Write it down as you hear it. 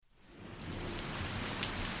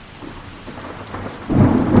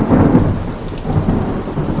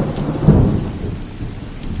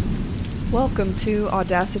Welcome to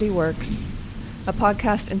Audacity Works, a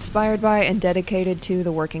podcast inspired by and dedicated to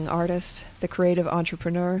the working artist, the creative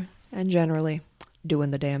entrepreneur, and generally,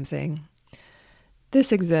 doing the damn thing.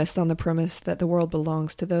 This exists on the premise that the world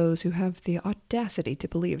belongs to those who have the audacity to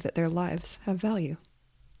believe that their lives have value.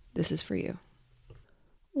 This is for you.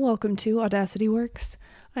 Welcome to Audacity Works.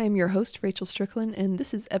 I am your host, Rachel Strickland, and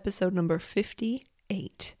this is episode number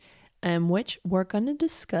 58, in which we're going to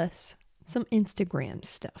discuss some Instagram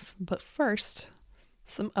stuff. But first,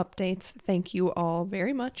 some updates. Thank you all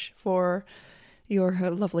very much for your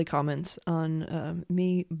lovely comments on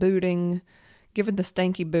me giving the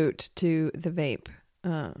stanky boot to the vape.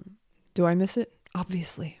 Do I miss it?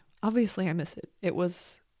 Obviously I miss it. It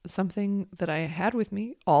was something that I had with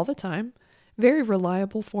me all the time. Very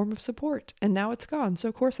reliable form of support. And now it's gone. So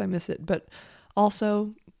of course I miss it. But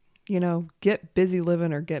also, get busy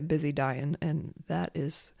living or get busy dying. And that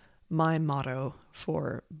is my motto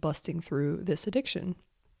for busting through this addiction.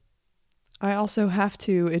 I also have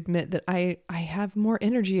to admit that I have more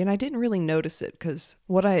energy, and I didn't really notice it because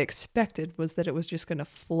what I expected was that it was just going to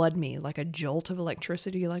flood me like a jolt of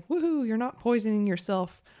electricity, like, woohoo, you're not poisoning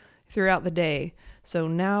yourself throughout the day. So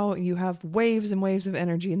now you have waves and waves of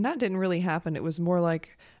energy, and that didn't really happen. It was more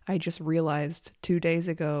like I just realized 2 days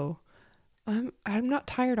ago, I'm not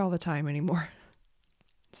tired all the time anymore.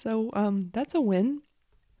 So that's a win.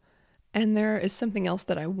 And there is something else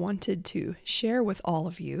that I wanted to share with all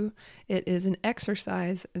of you. It is an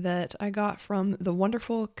exercise that I got from the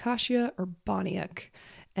wonderful Kasia Urbaniak.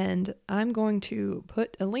 And I'm going to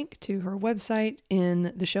put a link to her website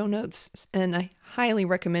in the show notes. And I highly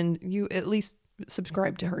recommend you at least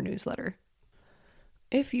subscribe to her newsletter.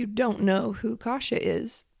 If you don't know who Kasia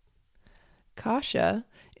is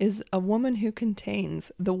a woman who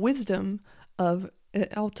contains the wisdom of,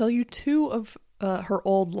 I'll tell you two of her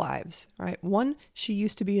old lives, right? One, she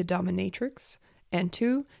used to be a dominatrix, and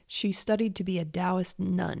two, she studied to be a Taoist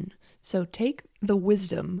nun. So take the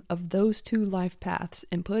wisdom of those two life paths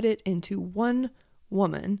and put it into one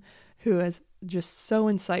woman who is just so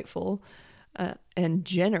insightful and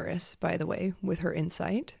generous, by the way, with her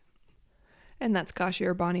insight. And that's Kasia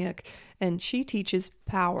Urbaniak, and she teaches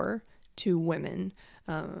power to women,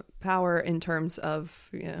 power in terms of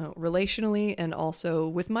relationally and also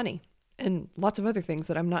with money. And lots of other things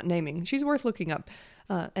that I'm not naming. She's worth looking up.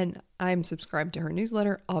 And I'm subscribed to her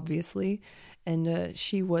newsletter, obviously. And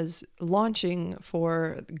she was launching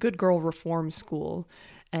for Good Girl Reform School.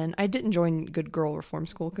 And I didn't join Good Girl Reform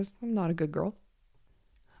School because I'm not a good girl.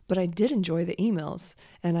 But I did enjoy the emails.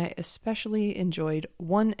 And I especially enjoyed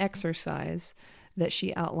one exercise that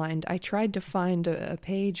she outlined. I tried to find a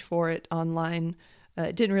page for it online.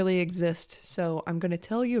 It didn't really exist, so I'm going to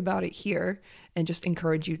tell you about it here and just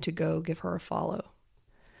encourage you to go give her a follow.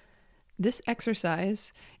 This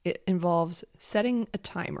exercise, it involves setting a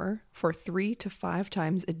timer for 3 to 5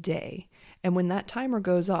 times a day. And when that timer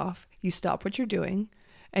goes off, you stop what you're doing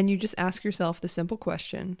and you just ask yourself the simple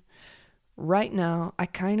question, right now, I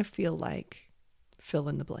kind of feel like fill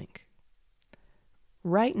in the blank.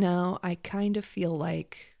 Right now, I kind of feel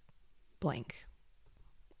like blank.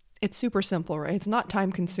 It's super simple, right? It's not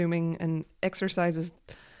time consuming, and exercises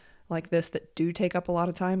like this that do take up a lot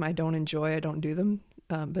of time, I don't enjoy, I don't do them.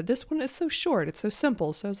 But this one is so short, it's so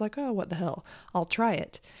simple. So I was like, oh, what the hell? I'll try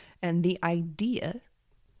it. And the idea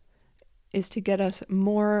is to get us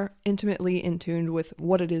more intimately in tune with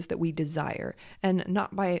what it is that we desire, and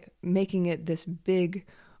not by making it this big,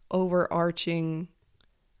 overarching,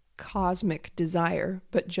 cosmic desire,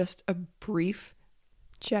 but just a brief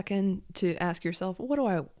check-in to ask yourself, what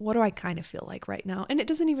do I kind of feel like right now? And it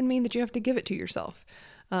doesn't even mean that you have to give it to yourself.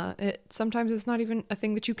 Sometimes it's not even a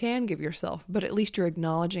thing that you can give yourself, but at least you're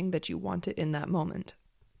acknowledging that you want it in that moment.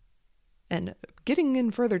 And getting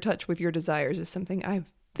in further touch with your desires is something I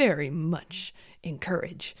very much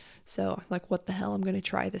encourage. So like, what the hell? I'm going to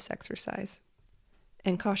try this exercise.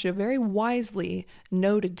 And Kasia very wisely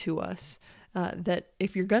noted to us that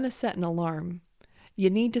if you're going to set an alarm, you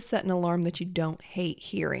need to set an alarm that you don't hate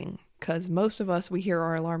hearing, because most of us, we hear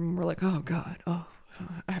our alarm and we're like, oh God,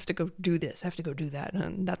 I have to go do this, I have to go do that.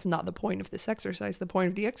 And that's not the point of this exercise. The point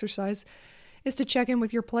of the exercise is to check in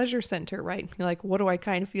with your pleasure center, right? You're like, what do I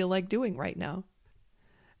kind of feel like doing right now?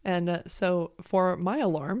 And so for my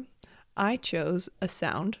alarm, I chose a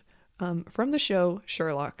sound from the show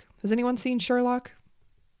Sherlock. Has anyone seen Sherlock?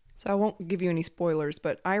 So I won't give you any spoilers,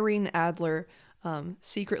 but Irene Adler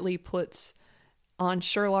secretly puts on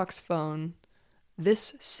Sherlock's phone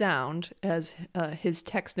this sound as his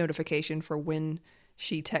text notification for when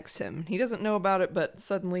she texts him. He doesn't know about it, but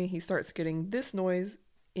suddenly he starts getting this noise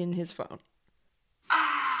in his phone.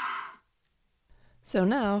 So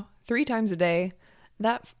now, 3 times a day.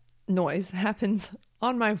 That noise happens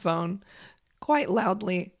on my phone quite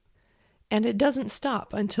loudly, and it doesn't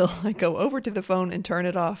stop until I go over to the phone and turn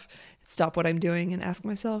it off, stop what I'm doing, and ask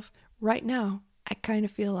myself, right now, I kind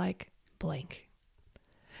of feel like blank.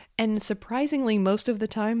 And surprisingly, most of the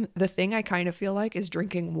time, the thing I kind of feel like is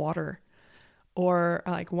drinking water. Or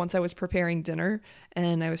like once I was preparing dinner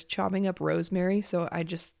and I was chopping up rosemary, so I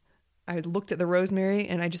looked at the rosemary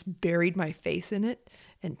and I just buried my face in it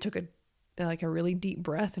and took a really deep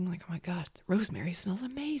breath and I'm like, oh my God, rosemary smells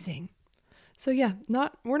amazing. So yeah,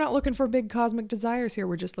 we're not looking for big cosmic desires here.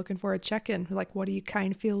 We're just looking for a check-in. Like, what do you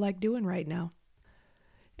kind of feel like doing right now?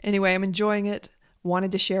 Anyway, I'm enjoying it.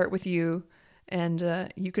 Wanted to share it with you.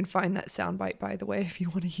 And you can find that soundbite, by the way, if you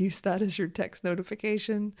want to use that as your text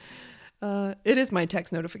notification. It is my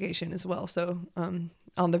text notification as well. So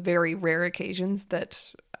on the very rare occasions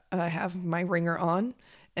that I have my ringer on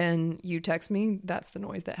and you text me, that's the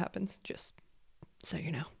noise that happens, just so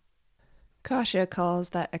you know. Kasha calls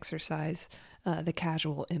that exercise the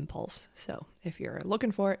casual impulse. So if you're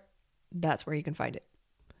looking for it, that's where you can find it.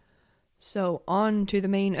 So on to the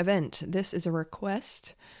main event. This is a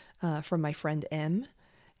request from my friend M.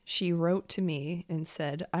 She wrote to me and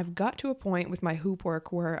said, I've got to a point with my hoop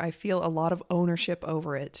work where I feel a lot of ownership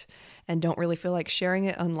over it and don't really feel like sharing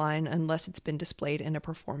it online unless it's been displayed in a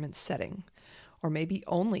performance setting. Or maybe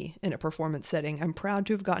only in a performance setting. I'm proud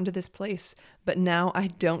to have gotten to this place, but now I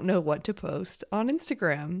don't know what to post on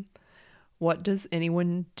Instagram. What does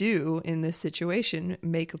anyone do in this situation?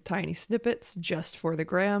 Make tiny snippets just for the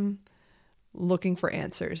gram? Looking for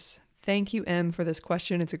answers. Thank you, M, for this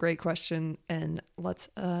question. It's a great question, and let's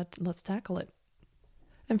tackle it.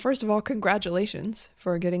 And first of all, congratulations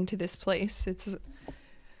for getting to this place.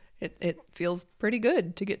 It feels pretty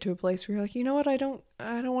good to get to a place where you're like, you know what, I don't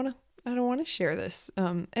want to share this.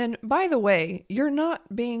 And by the way, you're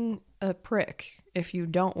not being a prick if you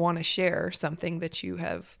don't want to share something that you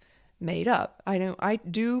have made up. I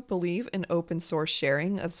do believe in open source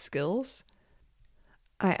sharing of skills.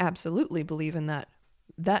 I absolutely believe in that.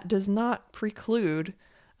 That does not preclude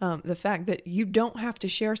the fact that you don't have to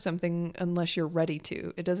share something unless you're ready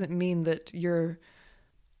to. It doesn't mean that you're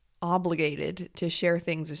obligated to share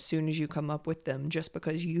things as soon as you come up with them just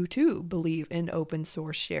because you too believe in open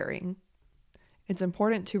source sharing. It's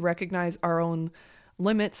important to recognize our own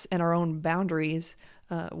limits and our own boundaries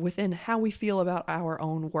within how we feel about our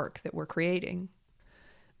own work that we're creating.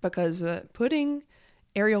 Because putting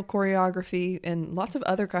aerial choreography and lots of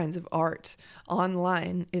other kinds of art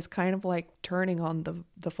online is kind of like turning on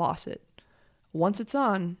the faucet. Once it's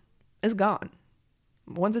on, it's gone.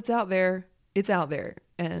 Once it's out there,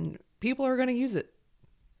 and people are going to use it.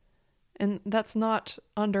 And that's not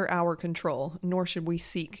under our control, nor should we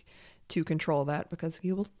seek to control that, because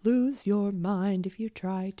you will lose your mind if you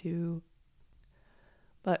try to.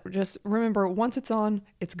 But just remember, once it's on,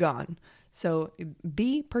 it's gone. So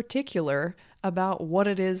be particular about what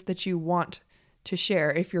it is that you want to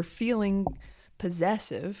share. If you're feeling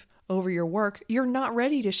possessive over your work, you're not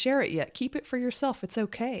ready to share it yet. Keep it for yourself. It's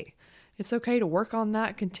okay. It's okay to work on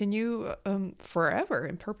that, continue forever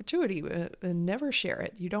in perpetuity, and never share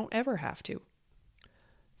it. You don't ever have to.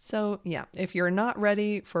 So yeah, if you're not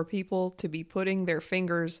ready for people to be putting their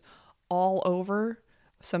fingers all over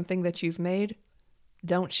something that you've made,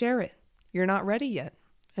 don't share it. You're not ready yet.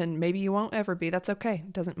 And maybe you won't ever be. That's okay.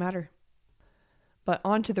 It doesn't matter. But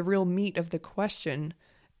on to the real meat of the question.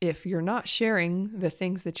 If you're not sharing the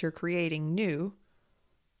things that you're creating new,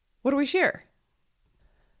 what do we share?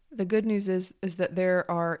 The good news is that there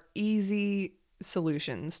are easy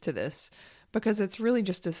solutions to this, because it's really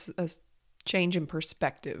just a change in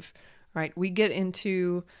perspective, right? We get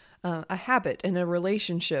into a habit and a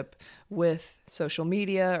relationship with social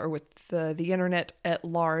media or with the internet at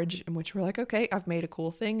large, in which we're like, okay, I've made a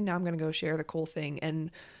cool thing. Now I'm going to go share the cool thing.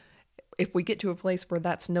 And if we get to a place where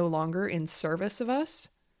that's no longer in service of us,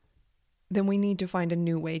 then we need to find a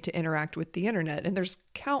new way to interact with the internet. And there's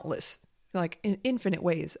countless, like infinite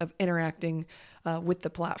ways of interacting with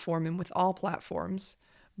the platform and with all platforms.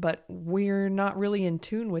 But we're not really in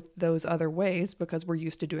tune with those other ways because we're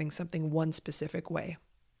used to doing something one specific way.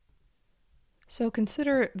 So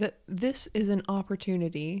consider that this is an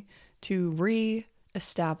opportunity to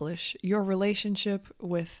re-establish your relationship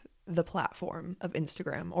with the platform of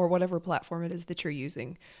Instagram or whatever platform it is that you're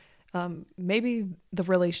using. Maybe the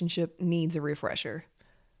relationship needs a refresher.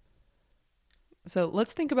 So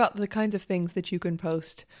let's think about the kinds of things that you can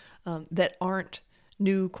post that aren't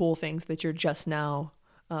new cool things that you're just now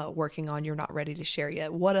working on, you're not ready to share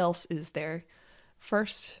yet. What else is there?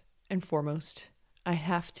 First and foremost, I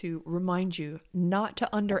have to remind you not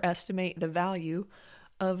to underestimate the value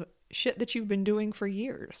of shit that you've been doing for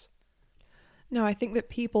years. Now, I think that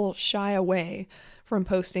people shy away from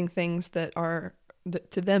posting things that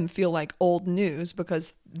to them feel like old news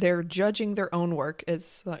because they're judging their own work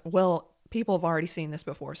as like, well, people have already seen this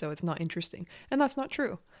before, so it's not interesting. And that's not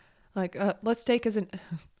true. Like, let's take as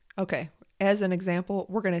an example,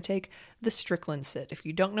 we're going to take the Strickland sit. If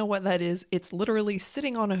you don't know what that is, it's literally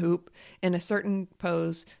sitting on a hoop in a certain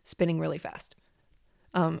pose, spinning really fast.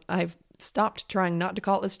 I've stopped trying not to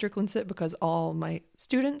call it the Strickland sit because all my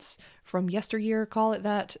students from yesteryear call it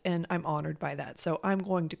that, and I'm honored by that. So I'm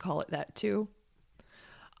going to call it that too.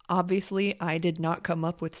 Obviously, I did not come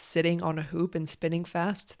up with sitting on a hoop and spinning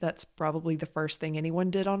fast. That's probably the first thing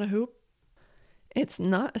anyone did on a hoop. It's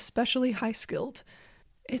not especially high-skilled.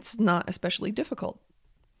 It's not especially difficult.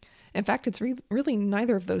 In fact, it's really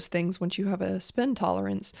neither of those things once you have a spin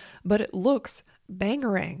tolerance, but it looks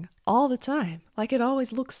bangarang all the time. Like it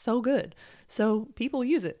always looks so good. So people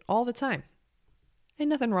use it all the time. Ain't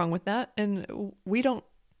nothing wrong with that. And we don't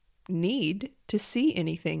need to see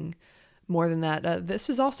anything more than that.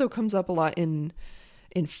 This also comes up a lot in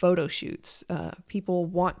photo shoots. People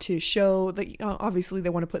want to show that, obviously they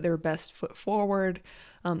want to put their best foot forward.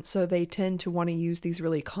 So they tend to want to use these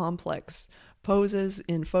really complex poses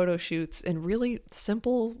in photo shoots, and really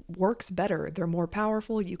simple works better. They're more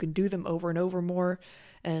powerful. You can do them over and over more,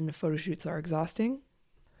 and photo shoots are exhausting.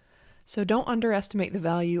 So don't underestimate the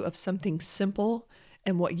value of something simple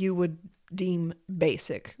and what you would deem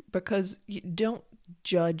basic, because you don't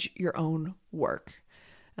judge your own work.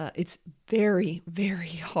 It's very,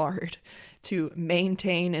 very hard to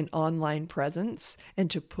maintain an online presence and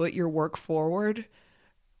to put your work forward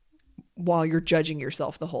while you're judging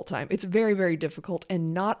yourself the whole time. It's very, very difficult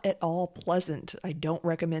and not at all pleasant. I don't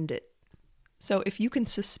recommend it. So if you can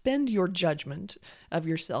suspend your judgment of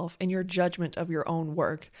yourself and your judgment of your own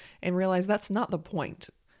work and realize that's not the point.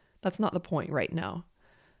 That's not the point right now.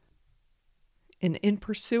 And in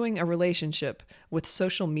pursuing a relationship with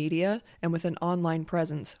social media and with an online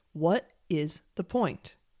presence, what is the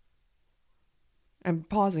point? I'm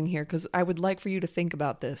pausing here because I would like for you to think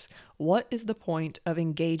about this. What is the point of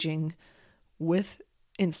engaging with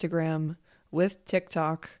Instagram, with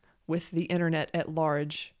TikTok, with the internet at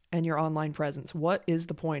large and your online presence? What is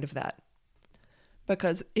the point of that?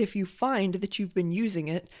 Because if you find that you've been using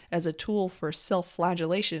it as a tool for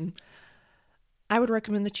self-flagellation, I would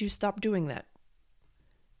recommend that you stop doing that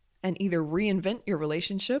and either reinvent your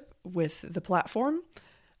relationship with the platform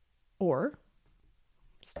or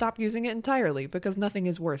stop using it entirely, because nothing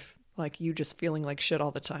is worth like you just feeling like shit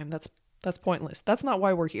all the time. That's pointless. That's not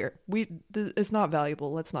why we're here. It's not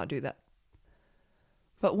valuable. Let's not do that.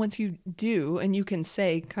 But once you do, and you can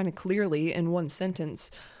say kind of clearly in one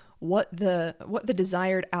sentence what the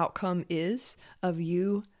desired outcome is of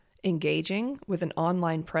you engaging with an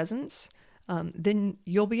online presence, then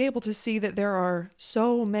you'll be able to see that there are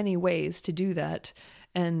so many ways to do that,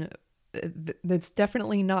 and that's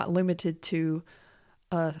definitely not limited to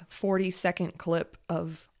a 40-second clip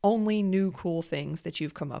of only new cool things that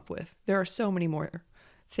you've come up with. There are so many more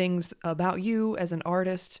things about you as an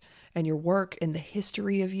artist and your work and the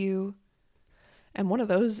history of you. And one of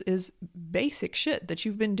those is basic shit that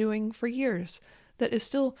you've been doing for years that is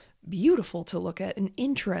still beautiful to look at and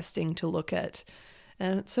interesting to look at.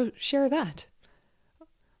 And so share that.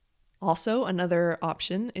 Also, another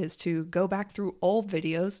option is to go back through old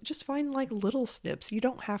videos. Just find like little snips. You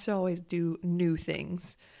don't have to always do new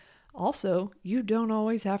things. Also, you don't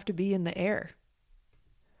always have to be in the air.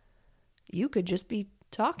 You could just be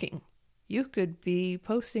talking. You could be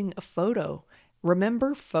posting a photo.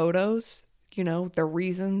 Remember photos? You know, the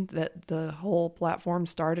reason that the whole platform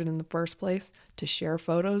started in the first place, to share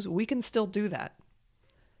photos. We can still do that.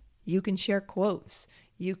 You can share quotes.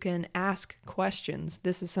 You can ask questions.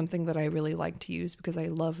 This is something that I really like to use because I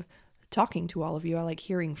love talking to all of you. I like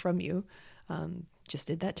hearing from you. Just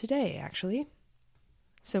did that today, actually.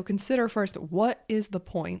 So consider first, what is the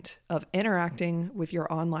point of interacting with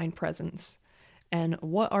your online presence? And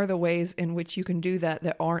what are the ways in which you can do that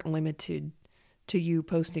that aren't limited to you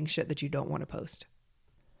posting shit that you don't want to post?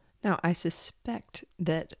 Now, I suspect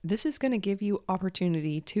that this is going to give you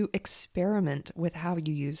opportunity to experiment with how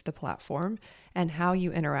you use the platform and how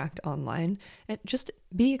you interact online, and just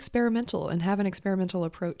be experimental and have an experimental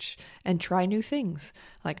approach and try new things.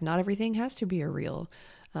 Like, not everything has to be a reel.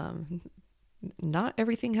 Not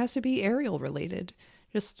everything has to be aerial related.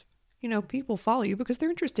 Just, people follow you because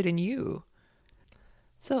they're interested in you.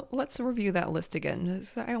 So let's review that list again.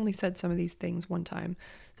 I only said some of these things one time.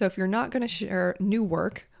 So if you're not going to share new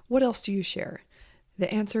work, what else do you share?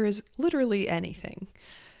 The answer is literally anything.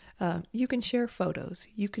 You can share photos.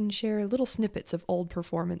 You can share little snippets of old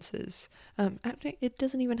performances. It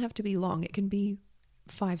doesn't even have to be long. It can be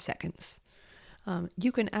 5 seconds.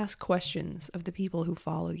 You can ask questions of the people who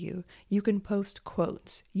follow you. You can post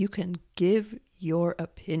quotes. You can give your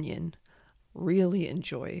opinion. Really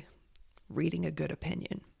enjoy reading a good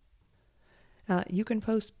opinion. You can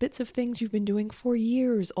post bits of things you've been doing for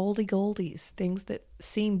years, oldie goldies, things that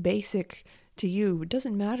seem basic to you. It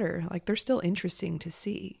doesn't matter. Like, they're still interesting to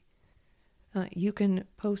see. You can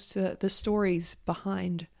post the stories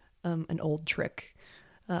behind an old trick.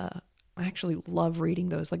 I actually love reading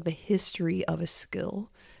those, like the history of a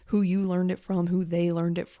skill, who you learned it from, who they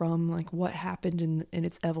learned it from, like what happened in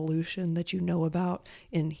its evolution that you know about,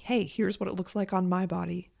 and hey, here's what it looks like on my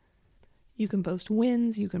body. You can post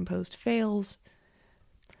wins, you can post fails.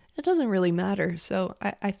 It doesn't really matter. So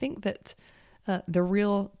I think that the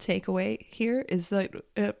real takeaway here is that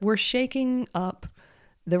we're shaking up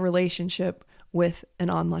the relationship with an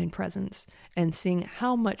online presence and seeing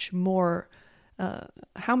how many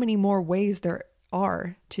more ways there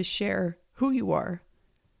are to share who you are,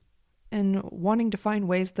 and wanting to find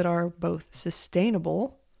ways that are both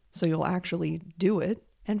sustainable, so you'll actually do it,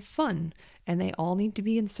 and fun. And they all need to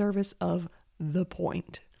be in service of the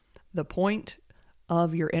point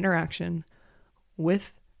of your interaction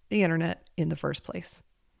with the internet in the first place.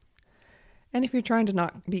 And if you're trying to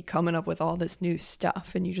not be coming up with all this new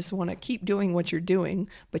stuff and you just want to keep doing what you're doing,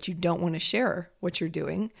 but you don't want to share what you're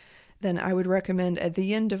doing, then I would recommend at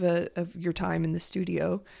the end of your time in the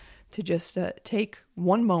studio to just take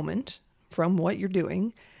one moment from what you're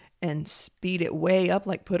doing and speed it way up,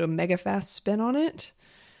 like put a mega fast spin on it,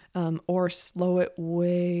 or slow it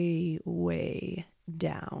way, way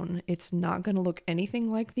down. It's not going to look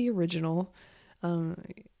anything like the original.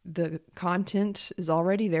 The content is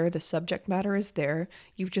already there. The subject matter is there.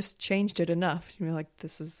 You've just changed it enough. You're like,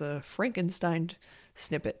 this is a Frankenstein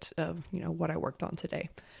snippet of, what I worked on today.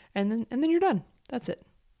 And then you're done. That's it.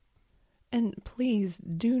 And please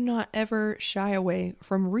do not ever shy away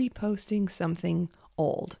from reposting something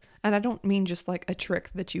old. And I don't mean just like a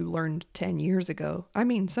trick that you learned 10 years ago. I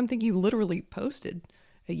mean something you literally posted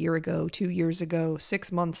a year ago, 2 years ago,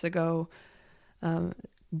 6 months ago.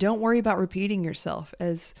 Don't worry about repeating yourself.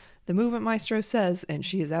 As the Movement Maestro says, and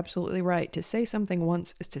she is absolutely right, to say something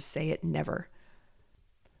once is to say it never.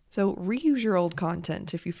 So reuse your old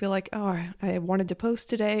content. If you feel like, I wanted to post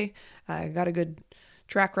today, I got a good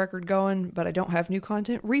track record going, but I don't have new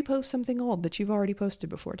content, repost something old that you've already posted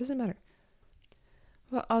before. It doesn't matter.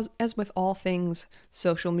 Well, as with all things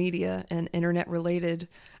social media and internet related,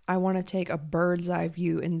 I want to take a bird's eye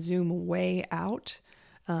view and zoom way out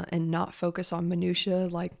and not focus on minutia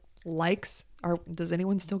like likes. Does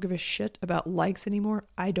anyone still give a shit about likes anymore?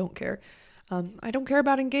 I don't care. I don't care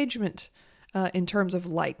about engagement in terms of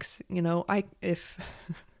likes. If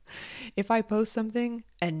I post something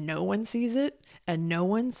and no one sees it and no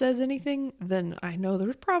one says anything, then I know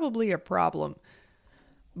there's probably a problem.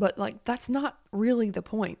 But that's not really the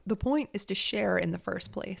point. The point is to share in the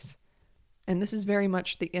first place. And this is very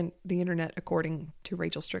much the internet according to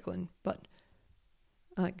Rachel Strickland. But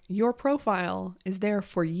your profile is there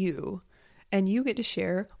for you, and you get to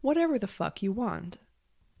share whatever the fuck you want.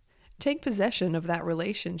 Take possession of that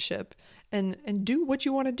relationship and do what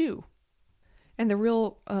you want to do. And the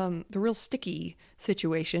real sticky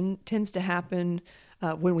situation tends to happen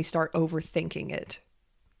when we start overthinking it.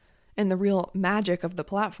 And the real magic of the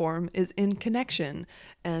platform is in connection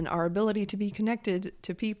and our ability to be connected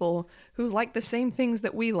to people who like the same things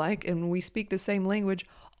that we like, and we speak the same language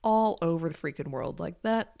all over the freaking world. Like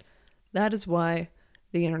that is why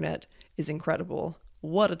the internet is incredible.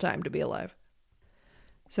 What a time to be alive.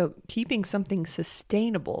 So keeping something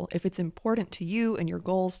sustainable, if it's important to you and your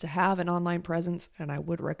goals to have an online presence, and I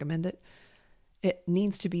would recommend it, it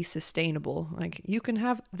needs to be sustainable. Like, you can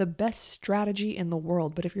have the best strategy in the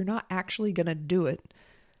world, but if you're not actually going to do it,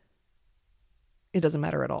 it doesn't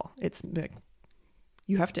matter at all. It's like,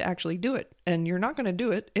 you have to actually do it, and you're not going to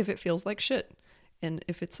do it if it feels like shit and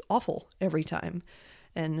if it's awful every time.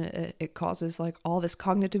 And it causes all this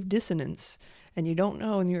cognitive dissonance, and you don't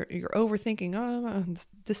know, and you're overthinking,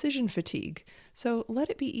 decision fatigue. So let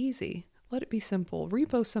it be easy. Let it be simple.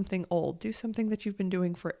 Repost something old. Do something that you've been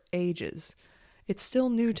doing for ages. It's still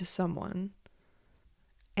new to someone,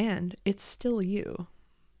 and it's still you.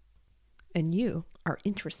 And you are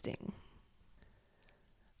interesting.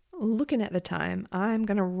 Looking at the time, I'm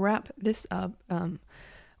going to wrap this up.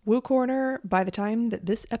 Woo Corner, by the time that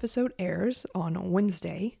this episode airs on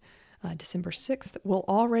Wednesday, December 6th, will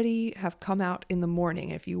already have come out in the morning.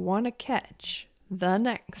 If you want to catch the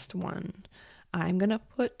next one, I'm going to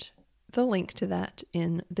put the link to that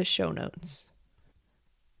in the show notes.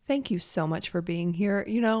 Thank you so much for being here.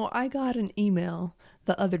 You know, I got an email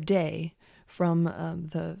the other day from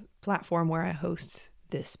the platform where I host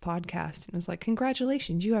this podcast. And it was like,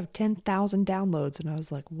 congratulations, you have 10,000 downloads. And I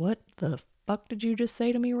was like, what the fuck did you just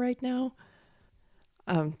say to me right now?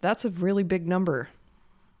 That's a really big number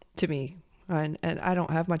to me. And I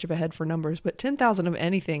don't have much of a head for numbers, but 10,000 of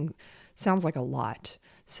anything sounds like a lot.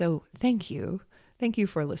 So thank you. Thank you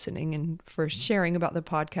for listening and for sharing about the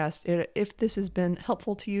podcast. If this has been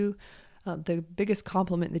helpful to you, the biggest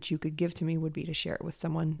compliment that you could give to me would be to share it with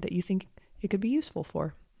someone that you think it could be useful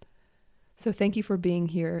for. So thank you for being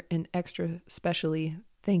here, and extra specially,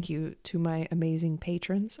 thank you to my amazing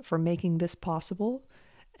patrons for making this possible.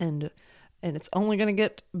 And it's only going to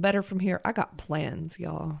get better from here. I got plans,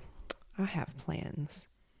 y'all. I have plans.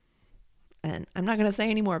 And I'm not going to say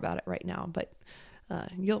any more about it right now, but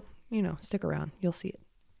you'll stick around. You'll see it.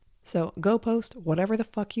 So go post whatever the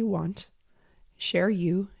fuck you want. Share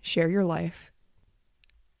your life,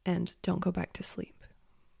 and don't go back to sleep.